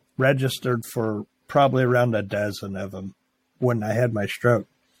still registered for probably around a dozen of them when I had my stroke.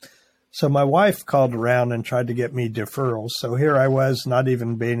 So my wife called around and tried to get me deferrals. So here I was, not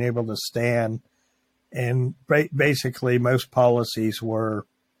even being able to stand. And basically most policies were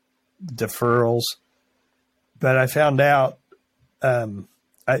deferrals. But I found out, I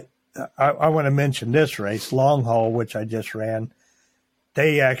want to mention this race, long haul, which I just ran.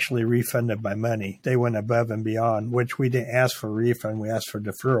 They actually refunded my money. They went above and beyond, which we didn't ask for a refund. We asked for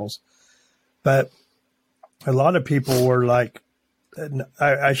deferrals. But a lot of people were like,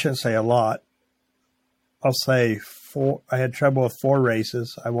 I shouldn't say a lot. I'll say 4. I had trouble with 4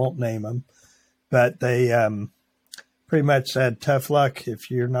 races. I won't name them, but they pretty much said, tough luck if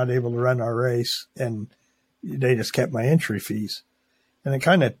you're not able to run our race. And they just kept my entry fees. And it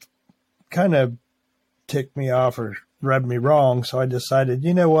kind of ticked me off or rubbed me wrong. So I decided,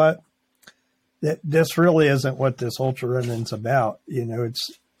 you know what? This really isn't what this ultra running's about. You know,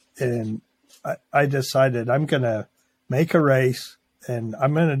 and I decided I'm going to make a race, and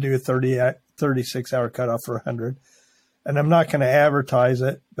I'm going to do a 36-hour cutoff for 100. And I'm not going to advertise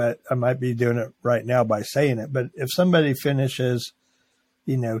it, but I might be doing it right now by saying it. But if somebody finishes,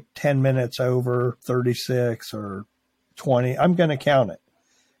 10 minutes over 36 or 20, I'm going to count it.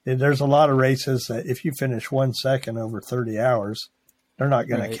 There's a lot of races that if you finish 1 second over 30 hours, they're not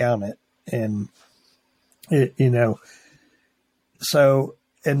going to count it. And, so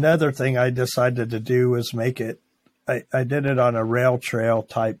another thing I decided to do was make it, I did it on a rail trail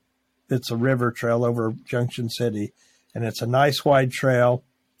type. It's a river trail over Junction City, and it's a nice wide trail.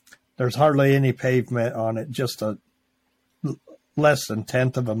 There's hardly any pavement on it, just a less than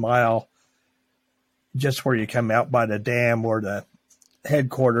 1/10 of a mile, just where you come out by the dam where the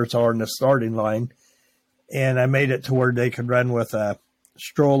headquarters are in the starting line. And I made it to where they could run with a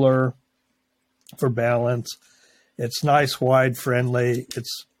stroller for balance. It's nice, wide, friendly.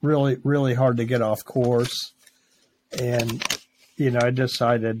 It's really, really hard to get off course. And, I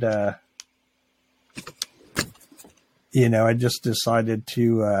decided, I just decided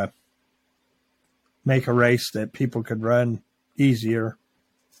to make a race that people could run easier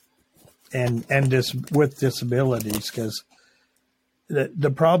and with disabilities, because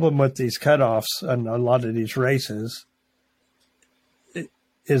the problem with these cutoffs and a lot of these races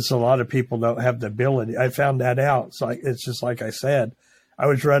is a lot of people don't have the ability. I found that out. It's just like I said, I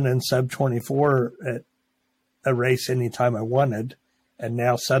was running sub 24 at a race anytime I wanted, and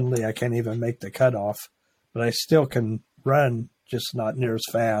now suddenly I can't even make the cutoff, but I still can run, just not near as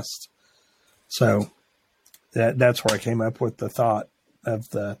fast. So that's where I came up with the thought of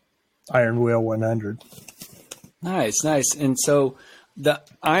the Iron Will 100. Nice. And so the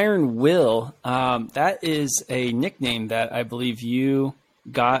Iron Will, that is a nickname that I believe you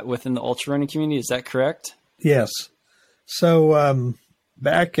got within the ultra running community. Is that correct? Yes. So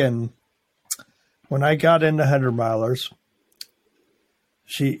back when I got into 100-milers,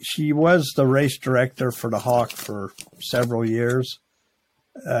 she was the race director for the Hawk for several years.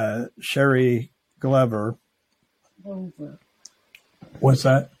 Sherry Glover. Clover. What's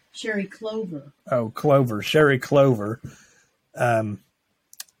that? Sherry Clover. Oh, Clover. Sherry Clover. Her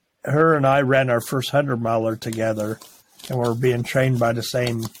and I ran our first 100-miler together, and we're being trained by the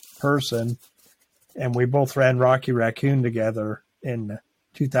same person. and we both ran Rocky Raccoon together in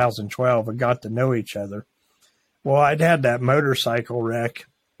 2012 and got to know each other. Well, I'd had that motorcycle wreck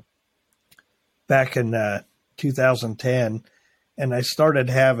back in 2010, and I started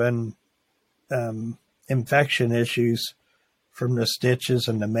having infection issues from the stitches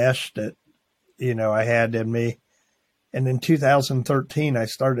and the mesh that, I had in me. And in 2013, I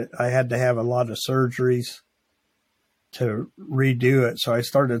had to have a lot of surgeries to redo it. So I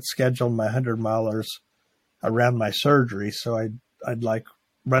started scheduling my 100-milers around my surgery. So I'd like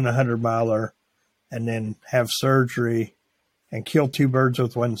run a 100-miler and then have surgery and kill two birds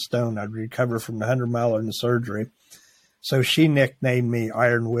with one stone. I'd recover from the 100-miler and the surgery. So she nicknamed me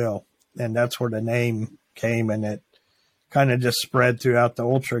Iron Will, and that's where the name came, and it kind of just spread throughout the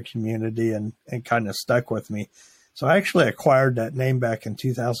ultra community and kind of stuck with me. So I actually acquired that name back in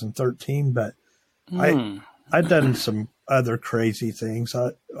 2013, but I'd done some other crazy things.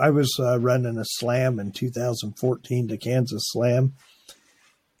 I was running a slam in 2014, the Kansas Slam,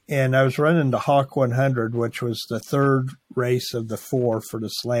 and I was running the Hawk 100, which was the third race of the 4 for the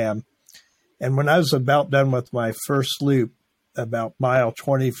slam. And when I was about done with my first loop, about mile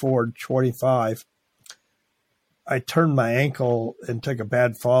 24, 25, I turned my ankle and took a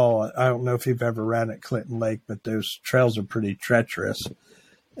bad fall. I don't know if you've ever ran at Clinton Lake, but those trails are pretty treacherous.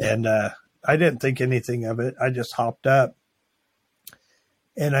 And I didn't think anything of it. I just hopped up.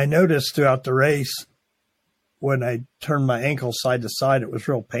 And I noticed throughout the race, when I turned my ankle side to side, it was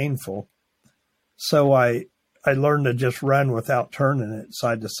real painful. So I learned to just run without turning it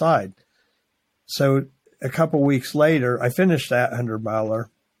side to side. So a couple weeks later, I finished that 100-miler.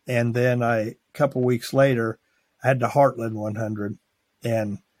 And then a couple weeks later, I had the Heartland 100.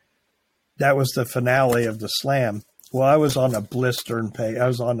 And that was the finale of the slam. Well, I was on a blistering pace. I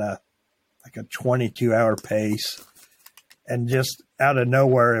was on a 22-hour pace. And just out of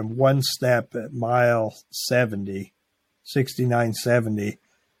nowhere, in one step at mile 70, 69, 70,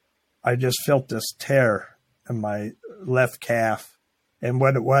 I just felt this tear in my left calf. And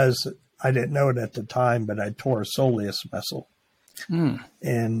what it was, I didn't know it at the time, but I tore a soleus muscle.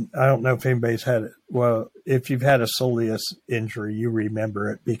 And I don't know if anybody's had it. Well, if you've had a soleus injury, you remember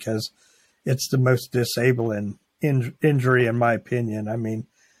it, because it's the most disabling injury, in my opinion. I mean,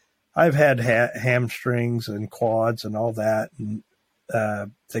 I've had hamstrings and quads and all that, and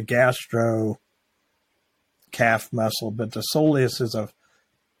the gastro calf muscle, but the soleus is a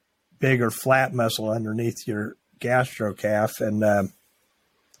bigger flat muscle underneath your gastro calf. And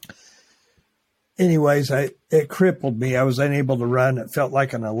anyways, it crippled me. I was unable to run. It felt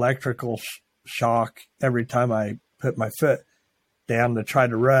like an electrical shock every time I put my foot down to try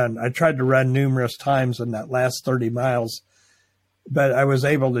to run. I tried to run numerous times in that last 30 miles, but I was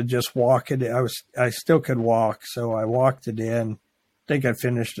able to just walk it. I still could walk, so I walked it in. I think I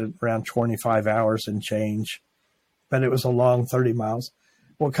finished it around 25 hours and change, but it was a long 30 miles.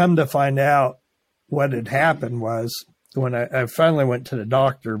 Well, come to find out, what had happened was, when I finally went to the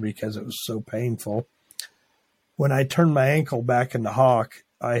doctor because it was so painful, when I turned my ankle back in the Hawk,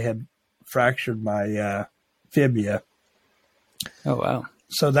 I had fractured my fibula. Oh, wow.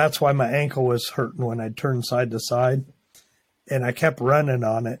 So that's why my ankle was hurting when I turned side to side. And I kept running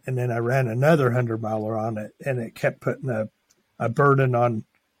on it, and then I ran another 100-miler on it, and it kept putting a burden on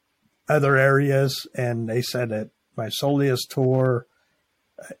other areas. And they said that my soleus tore.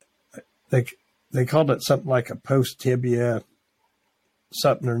 They called it something like a post-tibia,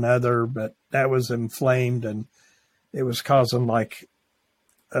 something or another, but that was inflamed, and it was causing like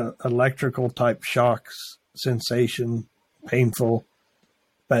electrical type shocks, sensation, painful.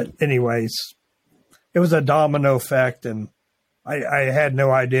 But anyways, it was a domino effect, and I had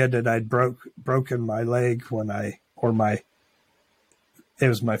no idea that I'd broken my leg it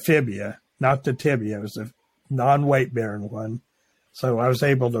was my fibula, not the tibia. It was a non-weight bearing one. So I was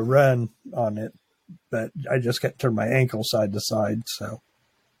able to run on it, but I just kept turning my ankle side to side. So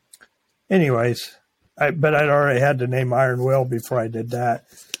anyways, but I'd already had the name Iron Will before I did that.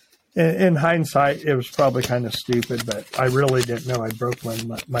 In hindsight, it was probably kind of stupid, but I really didn't know I broke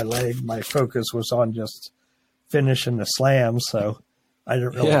my leg. My focus was on just finishing the slam, so I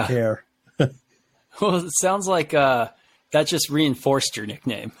didn't really care. Well, it sounds like that just reinforced your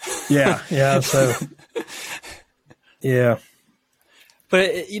nickname. Yeah. So, yeah. But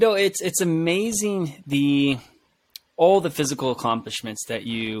it's amazing all the physical accomplishments that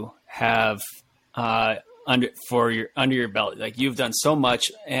you have under your belt. Like, you've done so much,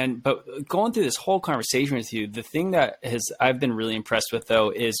 but going through this whole conversation with you, the thing that I've been really impressed with, though,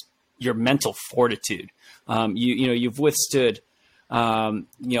 is your mental fortitude. You've withstood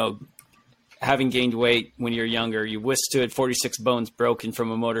having gained weight when you're younger, you withstood 46 bones broken from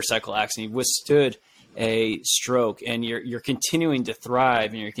a motorcycle accident, you withstood a stroke, and you're continuing to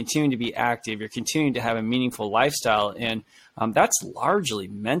thrive, and you're continuing to be active, you're continuing to have a meaningful lifestyle. And that's largely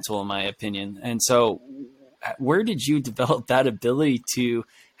mental, in my opinion. And so where did you develop that ability to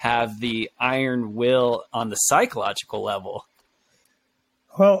have the iron will on the psychological level?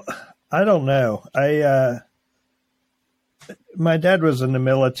 Well, I don't know. My dad was in the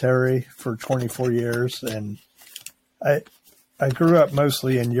military for 24 years, and I grew up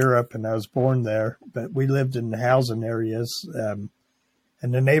mostly in Europe, and I was born there, but we lived in housing areas, and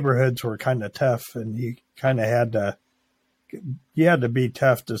the neighborhoods were kind of tough, and you kind of had to be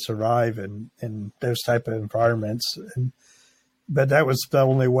tough to survive in those type of environments. But that was the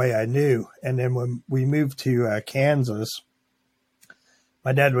only way I knew. And then when we moved to Kansas,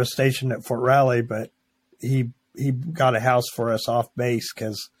 my dad was stationed at Fort Riley, but he got a house for us off base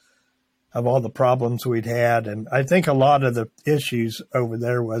because of all the problems we'd had. And I think a lot of the issues over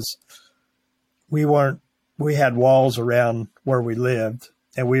there was we had walls around where we lived,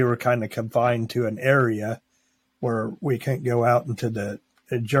 and we were kind of confined to an area where we couldn't go out into the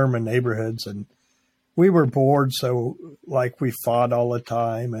German neighborhoods, and we were bored. So like we fought all the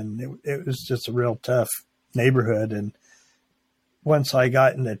time, and it was just a real tough neighborhood. And once I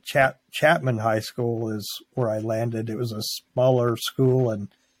got into Chapman High School is where I landed. It was a smaller school, and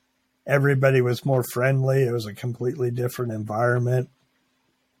everybody was more friendly. It was a completely different environment,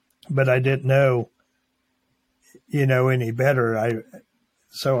 but I didn't know, any better. I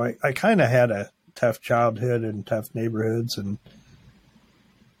kind of had a tough childhood in tough neighborhoods,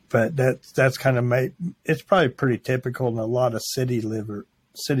 but that's kind of it's probably pretty typical in a lot of city living,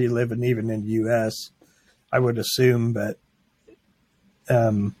 even in the U.S., I would assume. But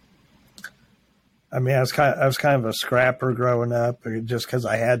I was kind of a scrapper growing up, just because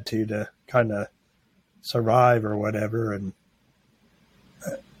I had to kind of survive or whatever. And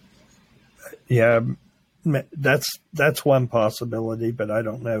that's one possibility, but I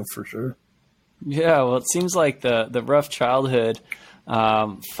don't know for sure. Yeah, well, it seems like the rough childhood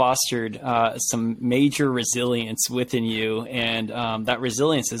fostered some major resilience within you, and that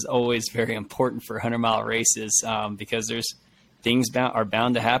resilience is always very important for 100-mile races because there's things are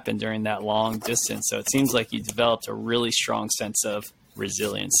bound to happen during that long distance. So it seems like you developed a really strong sense of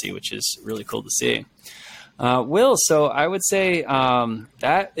resiliency, which is really cool to see. Will, so I would say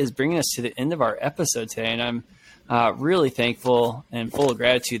that is bringing us to the end of our episode today, and I'm really thankful and full of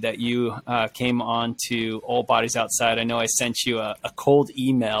gratitude that you came on to All Bodies Outside. I know I sent you a cold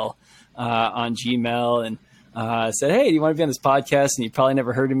email on Gmail and said, hey, do you want to be on this podcast? And you probably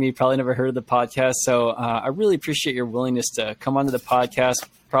never heard of me, probably never heard of the podcast. So I really appreciate your willingness to come onto the podcast,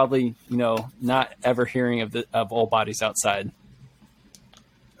 probably, not ever hearing of All Bodies Outside.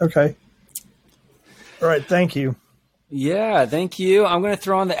 Okay. All right. Thank you. Yeah, thank you. I'm going to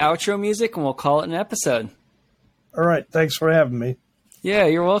throw on the outro music and we'll call it an episode. All right. Thanks for having me. Yeah,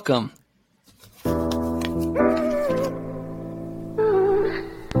 you're welcome.